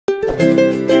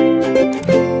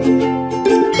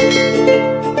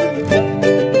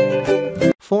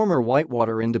Former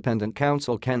Whitewater independent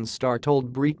counsel Ken Starr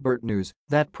told Breitbart News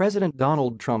that President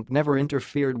Donald Trump never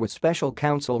interfered with Special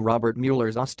Counsel Robert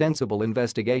Mueller's ostensible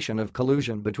investigation of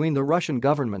collusion between the Russian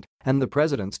government and the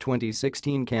president's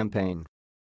 2016 campaign.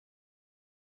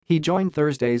 He joined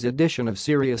Thursday's edition of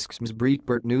SiriusXM's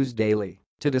Breitbart News Daily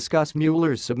to discuss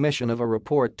Mueller's submission of a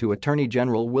report to Attorney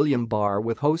General William Barr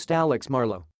with host Alex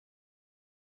Marlow.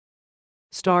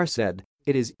 Starr said,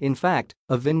 "It is, in fact,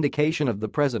 a vindication of the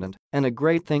president and a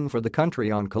great thing for the country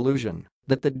on collusion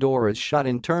that the door is shut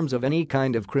in terms of any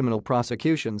kind of criminal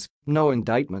prosecutions, no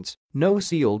indictments, no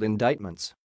sealed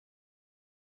indictments.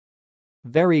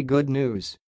 Very good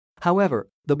news. However,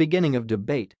 the beginning of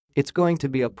debate, it's going to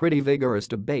be a pretty vigorous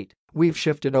debate. We've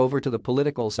shifted over to the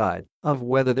political side of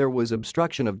whether there was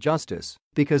obstruction of justice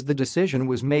because the decision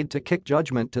was made to kick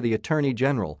judgment to the Attorney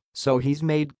General, so he's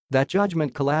made that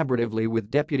judgment collaboratively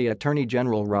with Deputy Attorney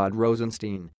General Rod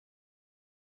Rosenstein."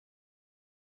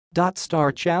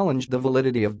 Starr challenged the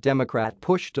validity of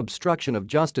Democrat-pushed obstruction of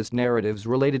justice narratives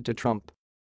related to Trump.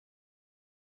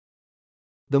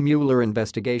 "The Mueller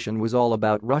investigation was all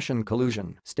about Russian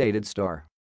collusion," stated Starr.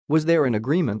 "Was there an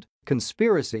agreement,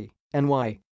 conspiracy, and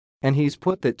why? And he's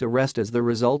put that to rest as the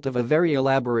result of a very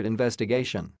elaborate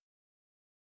investigation.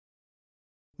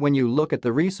 When you look at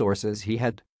the resources he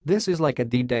had, this is like a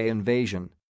D-Day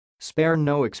invasion. Spare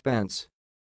no expense.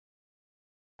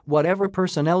 Whatever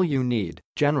personnel you need,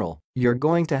 General, you're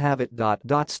going to have it."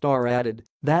 Starr added,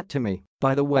 "That to me,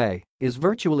 by the way, is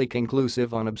virtually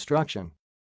conclusive on obstruction.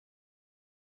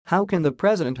 How can the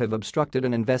president have obstructed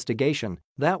an investigation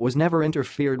that was never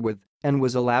interfered with and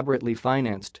was elaborately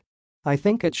financed? I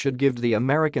think it should give the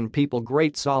American people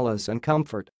great solace and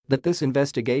comfort that this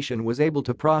investigation was able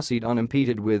to proceed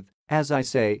unimpeded with, as I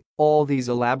say, all these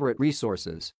elaborate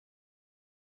resources."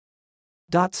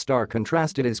 Starr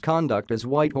contrasted his conduct as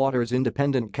Whitewater's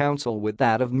independent counsel with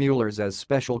that of Mueller's as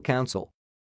special counsel.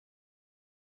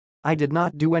 "I did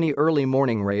not do any early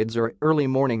morning raids or early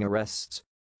morning arrests.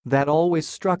 That always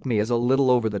struck me as a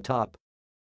little over the top.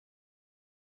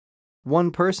 One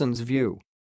person's view